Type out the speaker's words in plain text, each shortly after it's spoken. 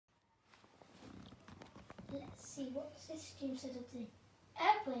see what this stream says of the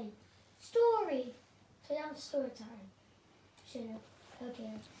airplane. Story. So now it's story time. Shut up.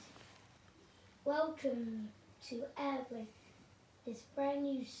 Okay. Welcome to Airplane, this brand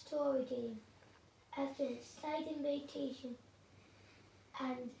new story game. After an exciting vacation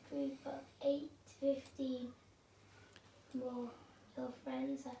and a group of 8 to 15 more your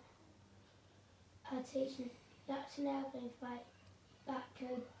friends are taking that's an airplane flight back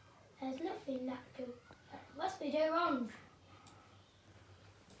home. There's nothing that must be doing wrong.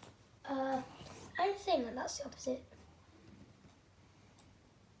 I'm saying that that's the opposite.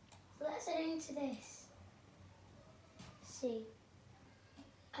 So let's head into this. See.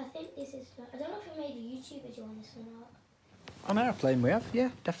 I think this is. I don't know if we made a YouTube video on this or not. On Aeroplane we have, yeah,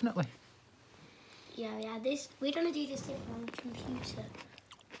 definitely. Yeah. This we're gonna do this different on the computer.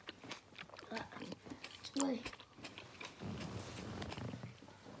 Wait.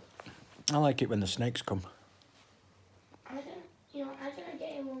 I like it when the snakes come. I don't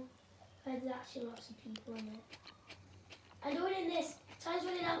get in one where there's actually lots of people in it. I'm doing in this. Time's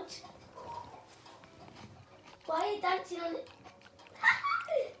running out. Why are you dancing on it?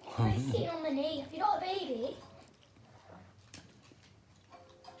 I'm sitting on the knee. If you're not a baby.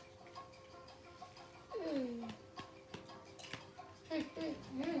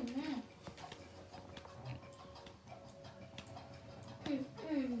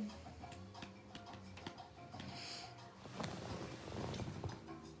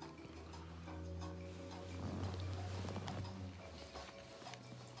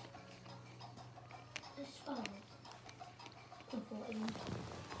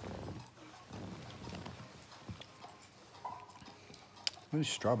 Those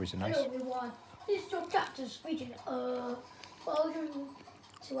strawberries are nice. Hello everyone, this is your captain speaking. Welcome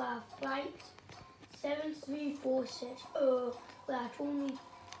to our flight 7346. We are currently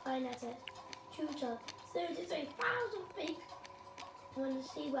flying at a tutor 33,000 feet. We want to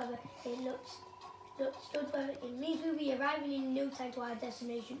see whether it looks good, whether it means we'll be arriving in no time to our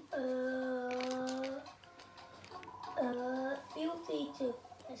destination. Feel free to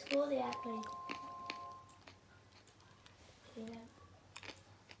explore the airplane. Yeah.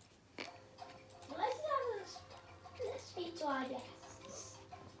 Let's speak to our guests.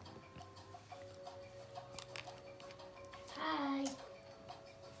 Hi.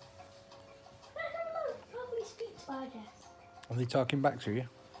 Probably speak to our guests. Are they talking back to you?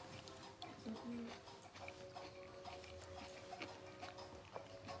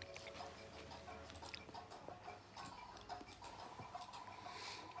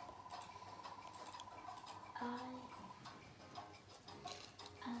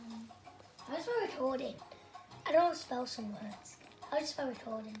 I was recording. I don't spell some words. I'll just spell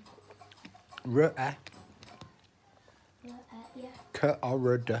recording. R-A. Yeah.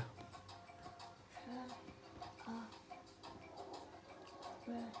 K-O-R-D.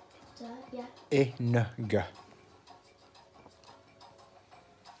 Yeah. I-N-G.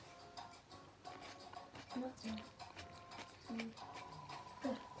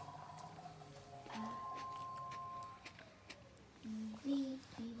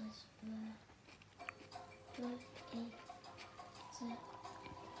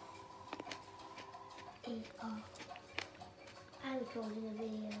 I'm recording a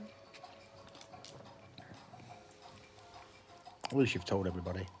video. At least you've told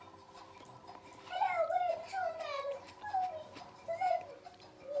everybody. Hello, we're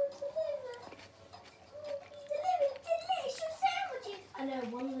delivering delicious sandwiches. I know,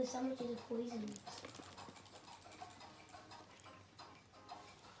 one of the sandwiches is poisoned.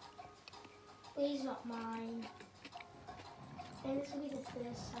 Please not mine. And this will be the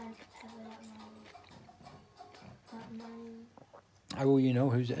first time ever that mine. How will you know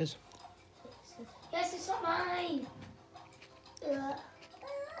whose it is? Yes, it's not mine.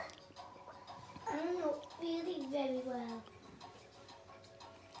 I'm not really very well.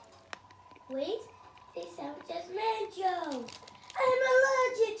 Wait, this sandwich has mango. I'm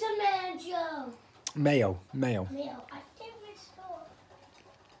allergic to mango. Mayo. Mayo, I did restore.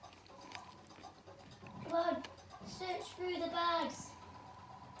 Come on, search through the bags.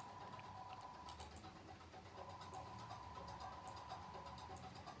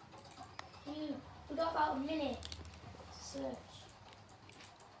 We got about a minute to search.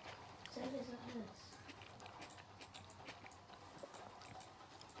 So there's like this.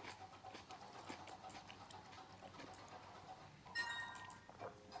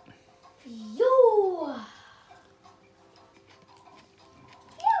 Phew!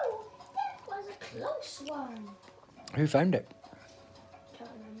 That was a close one. Who found it? Can't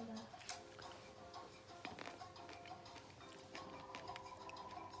remember.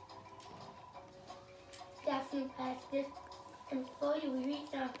 definitely past this. And before you reach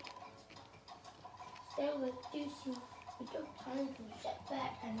now, stay with Juicy. We took time to sit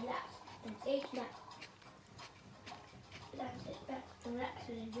back and relax and take a nap. Let's sit back, relax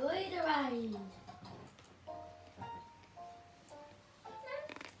and enjoy the ride.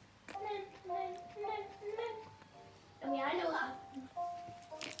 I mean, I know what happened.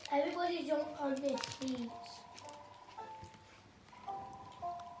 Everybody jump on their seats.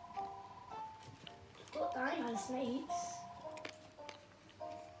 But I'm on snakes.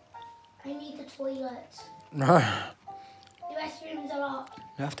 I need the toilet. You The restroom's a lot.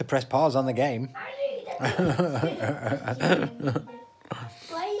 have to press pause on the game. I need the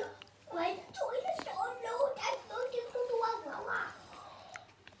toilet. Wait, the toilet's not on load. I'm going to do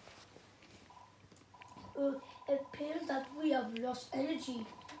it appears that we have lost energy.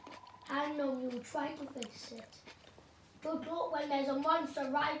 I know we will try to fix it. Good luck when there's a monster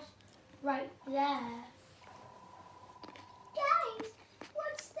right there. Guys,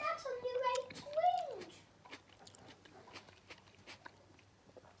 what's that on your right wing?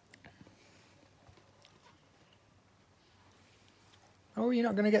 Oh, you're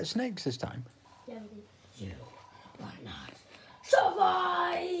not going to get snakes this time? Yeah, we did. You will not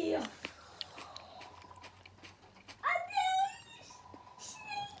survive!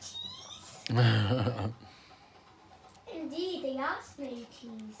 Indeed, they are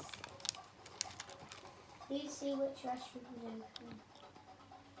snakies. Please see which restroom is open.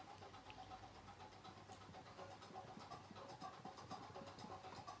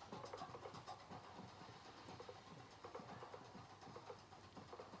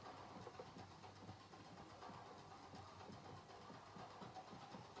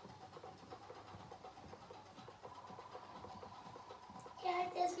 Yeah,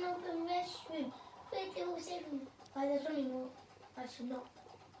 there's an open restroom. Wait, there was even. Oh, there's only one. Actually, not.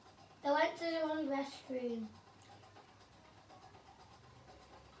 They went to the wrong restroom.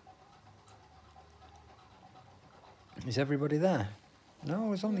 Is everybody there?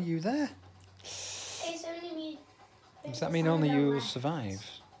 No, it's only you there. It's only me. Does that mean only you will left. survive?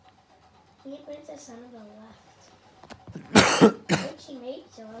 Me and Princess Annabelle left. But she made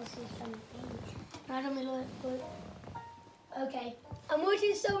so else she's trying to change. I don't know what. Okay. I'm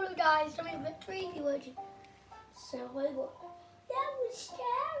watching solo guys. I mean, but 3 people watching. So wait, what? That was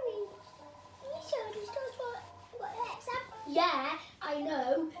scary. You showed us what that's happened. Yeah, I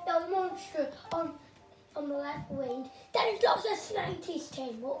know. There was a monster on the left wing. Then lots of snakies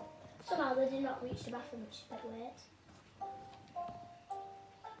came up. Somehow they did not reach the bathroom, which is a bit weird.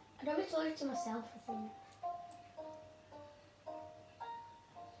 I don't record it to myself, I think.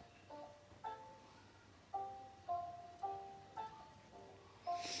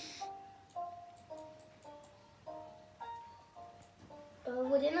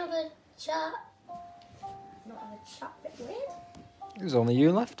 We didn't have a chat. Not have a chat, bit weird. There's only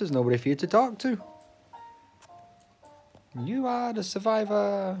you left. There's nobody for you to talk to. You are the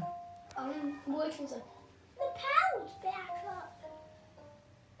survivor. I'm working so. The power's back up.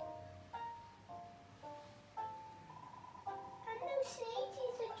 And no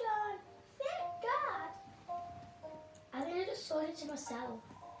snakies are gone. Thank God. I think I just saw it to myself.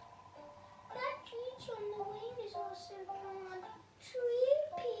 That creature on the wing is also gone. Creepy.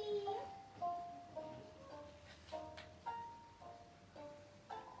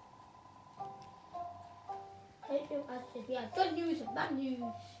 Yeah, good news and bad news.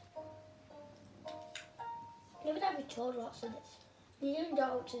 Never have we told lots of this. You didn't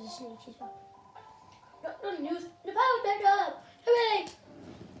go to the snakes as well. Not good news. The power back up. Hooray!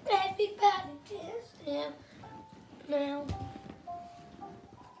 Big bad news. Yeah. Now.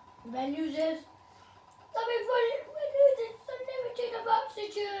 The bad news is. Something funny. We're losing some limiting of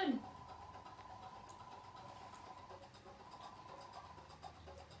oxygen.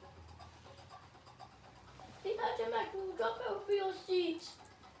 Imagine that will drop over your seats.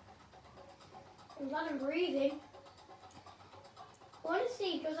 I'm glad I'm breathing.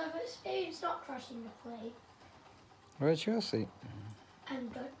 Honestly, because I've experienced not crashing the plane. Where's your seat? I'm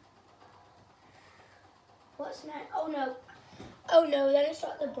done. What's next? Oh no. Oh no, then it's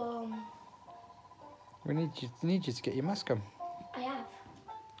not the bomb. We need you to get your mask on. I have.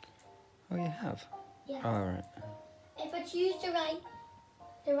 Oh, you have? Yeah. All right. If I choose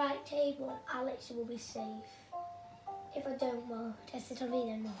the right table, Alex will be safe. If I don't, well, that's it on me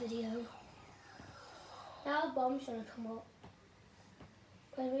then, the video. Now the bomb's gonna come up.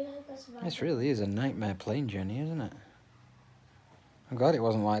 This really is a nightmare plane journey, isn't it? I'm glad it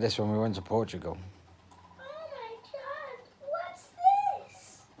wasn't like this when we went to Portugal. Oh my God, what's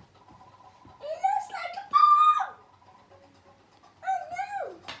this? It looks like a bomb! Oh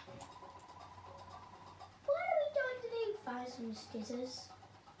no! some scissors.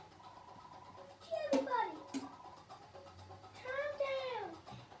 Everybody, calm down.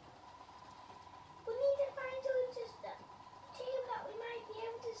 We need to find out just a table that we might be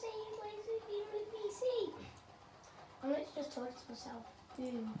able to save with PC. And let's just talk to myself.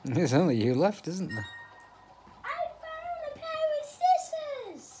 There's only you left, isn't there? I found a pair of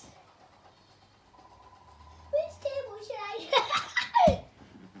scissors. Which table should I?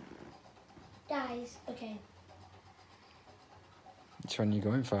 Guys, okay. Which one are you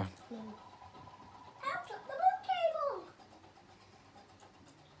going for? No. I'll took the blue cable.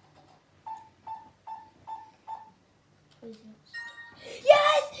 Please no.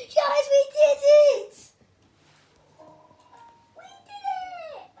 Yes! Yes, we did it! We did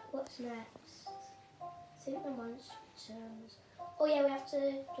it! What's next? I think the monster returns. Oh yeah, we have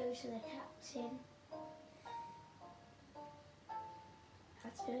to go to the captain. I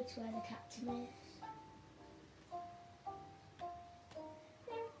have to go to where the captain is.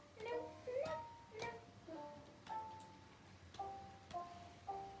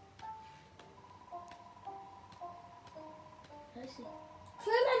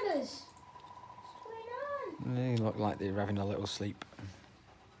 Crew members! What's going on? They look like they're having a little sleep.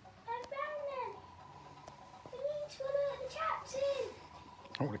 I found them! We need to alert the captain!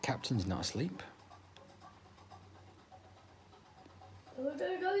 Oh, the captain's not asleep.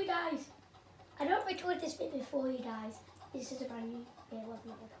 No, he dies. I don't record this bit before he dies. This is a brand new bit.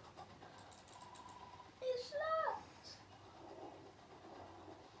 It's locked!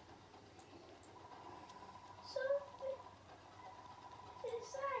 So,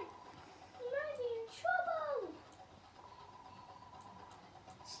 inside. You might be in trouble.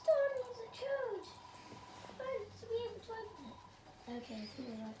 Store needs a code. Right, to be able to open it. Okay, so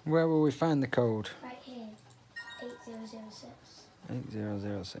we're right. Where will we find the code? Right here. 8006.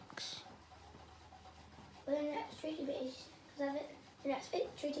 8006. But the next tricky bit is, the next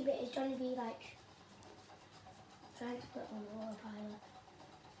tricky bit is trying to be like, trying to put on autopilot.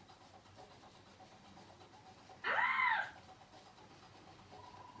 Ah!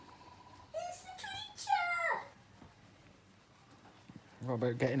 It's the creature! What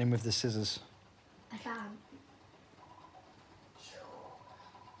about getting him with the scissors? I can't.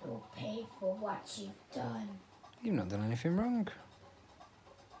 You'll pay for what you've done. You've not done anything wrong.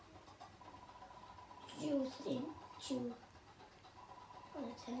 You think you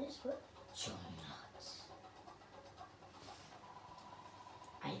want to attend this, but you're not.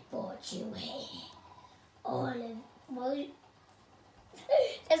 I brought you here. All of, well,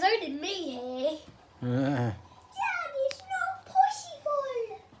 there's only me here. Yeah. Dad, it's not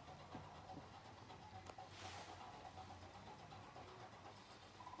possible.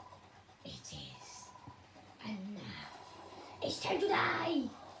 It is. And now, it's time to die.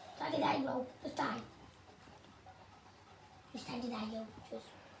 Time to die, bro. Just die. It's time to die, yo.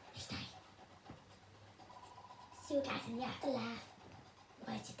 Just die. See you guys in the afterlife.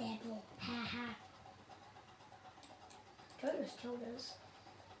 Why is it dead, bro? Ha ha. Don't just killed us.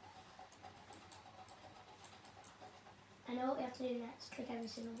 I know what we have to do next. Click every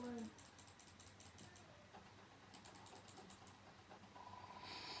single one.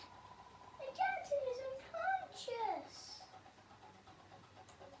 The captain is unconscious.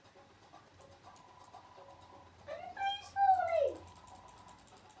 And the plane's falling.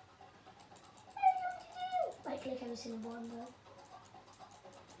 What are you going to do? Right, click every single one, bro.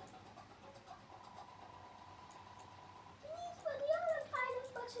 You need to put the autopilot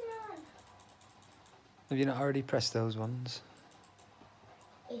button on. Have you not already pressed those ones?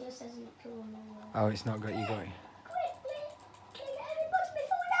 It just doesn't go on the wall. Oh, it's not got you got it. Quickly, click every button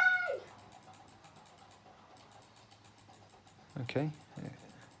before we die. Okay.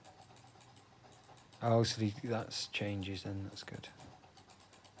 Oh, so that's changes then. That's good.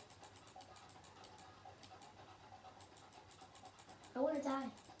 I want to die.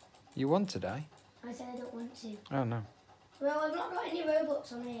 You want to die? I said I don't want to. Oh no. Well, I've not got any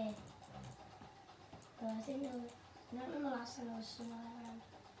Roblox on here. But I think I don't remember the last time I was somewhere around.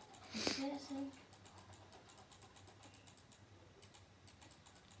 Interesting.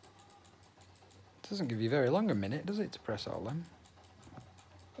 Doesn't give you very long a minute, does it, to press all them?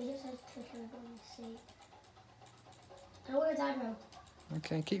 It just says click everybody to see. I don't want to die, bro.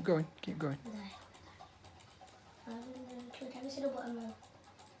 Okay, keep going, keep going. I die. I'm going to click every single button, bro.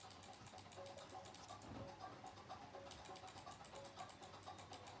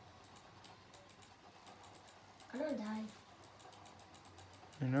 I don't die.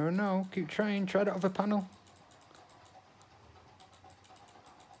 You never know. Keep trying. Try that other panel.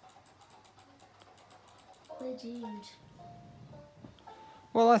 We're doomed.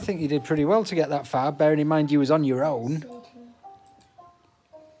 Well, I think you did pretty well to get that far, bearing in mind you was on your own. Stay tuned.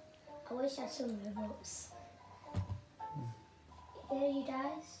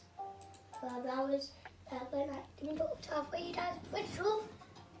 Roblox Aeroplane. Like, didn't go up to halfway, you guys. Pretty cool.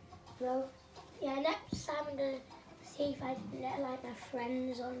 So, yeah, next time I'm going to see if I can get like my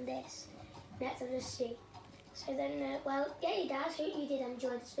friends on this. Next I'll just see. So then, well, yeah, you guys, hope you did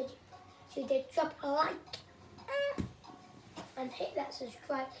enjoy this video. If you did, drop a like. And hit that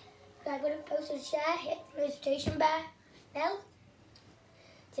subscribe button, post and share, hit the notification bell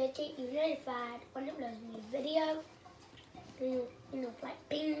to keep you notified when I upload a new video. You know, like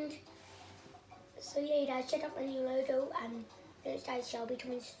bing. So yeah, you guys, check out my new logo and those guys shall be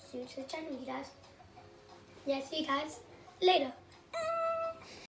coming soon to the channel, you guys. Yeah, see you guys later.